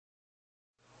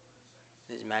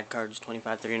This is Mad Cards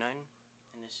 2539,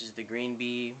 and this is the Green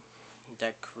Bee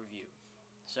deck review.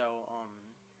 So,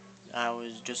 I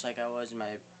was just like I was in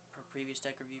my previous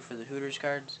deck review for the Hooters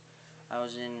cards. I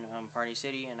was in Party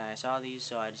City and I saw these,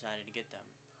 so I decided to get them.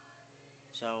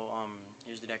 So,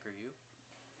 here's the deck review.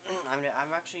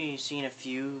 I've actually seen a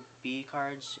few B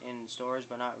cards in stores,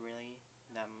 but not really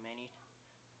that many.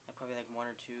 Probably like one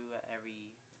or two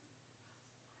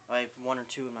like one or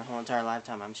two in my whole entire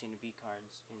lifetime. I'm seeing the B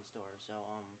cards in stores.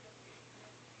 So,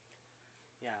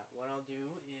 yeah, what I'll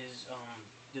do is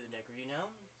do the deck review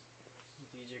now.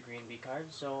 These are Green Bee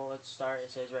cards. So let's start.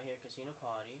 It says right here Casino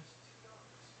Quality.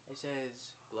 It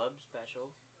says Glub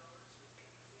Special.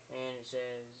 And it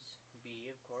says B,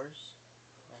 of course.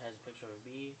 It has a picture of a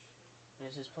bee. And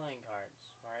it says Playing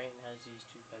Cards. Alright, and it has these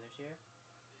two feathers here.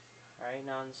 Alright,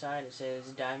 now on the side it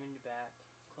says Diamondback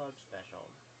Club Special.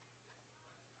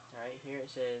 Alright, here it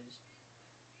says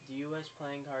the U.S.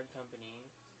 Playing Card Company,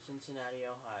 Cincinnati,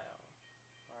 Ohio.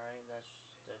 Alright, that's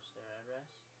their address.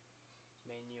 It's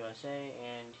made in the USA,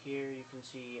 and here you can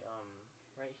see,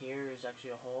 right here is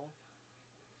actually a hole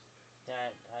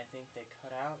that I think they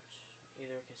cut out.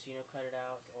 Either a casino cut it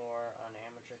out or an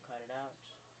amateur cut it out.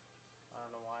 I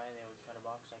don't know why they would cut a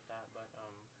box like that, but,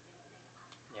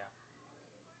 yeah.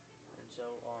 And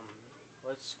so,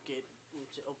 let's get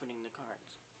into opening the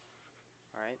cards.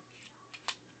 Alright.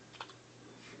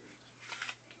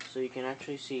 So you can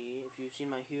actually see, if you've seen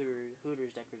my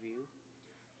Hooters deck review,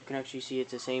 you can actually see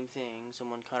it's the same thing.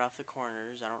 Someone cut off the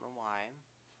corners. I don't know why.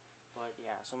 But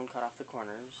yeah, someone cut off the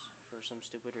corners for some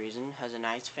stupid reason. Has a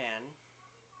nice fan.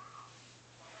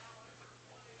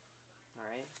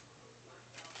 Alright.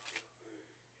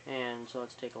 And so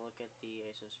let's take a look at the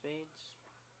Ace of Spades.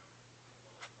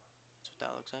 That's what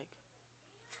that looks like.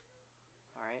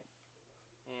 Alright.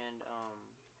 And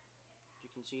you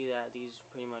can see that these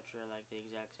pretty much are like the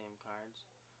exact same cards.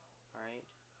 Alright.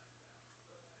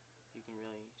 You can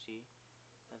really see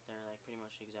that they're like pretty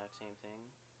much the exact same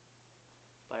thing.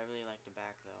 But I really like the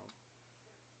back though.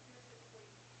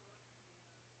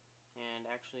 And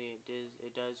actually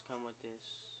it does come with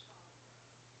this,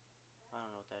 I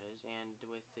don't know what that is, and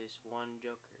with this one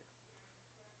Joker.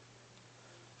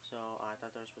 So I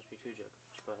thought there was supposed to be two Jokers,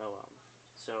 but oh well.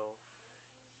 So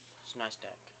it's a nice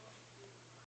deck.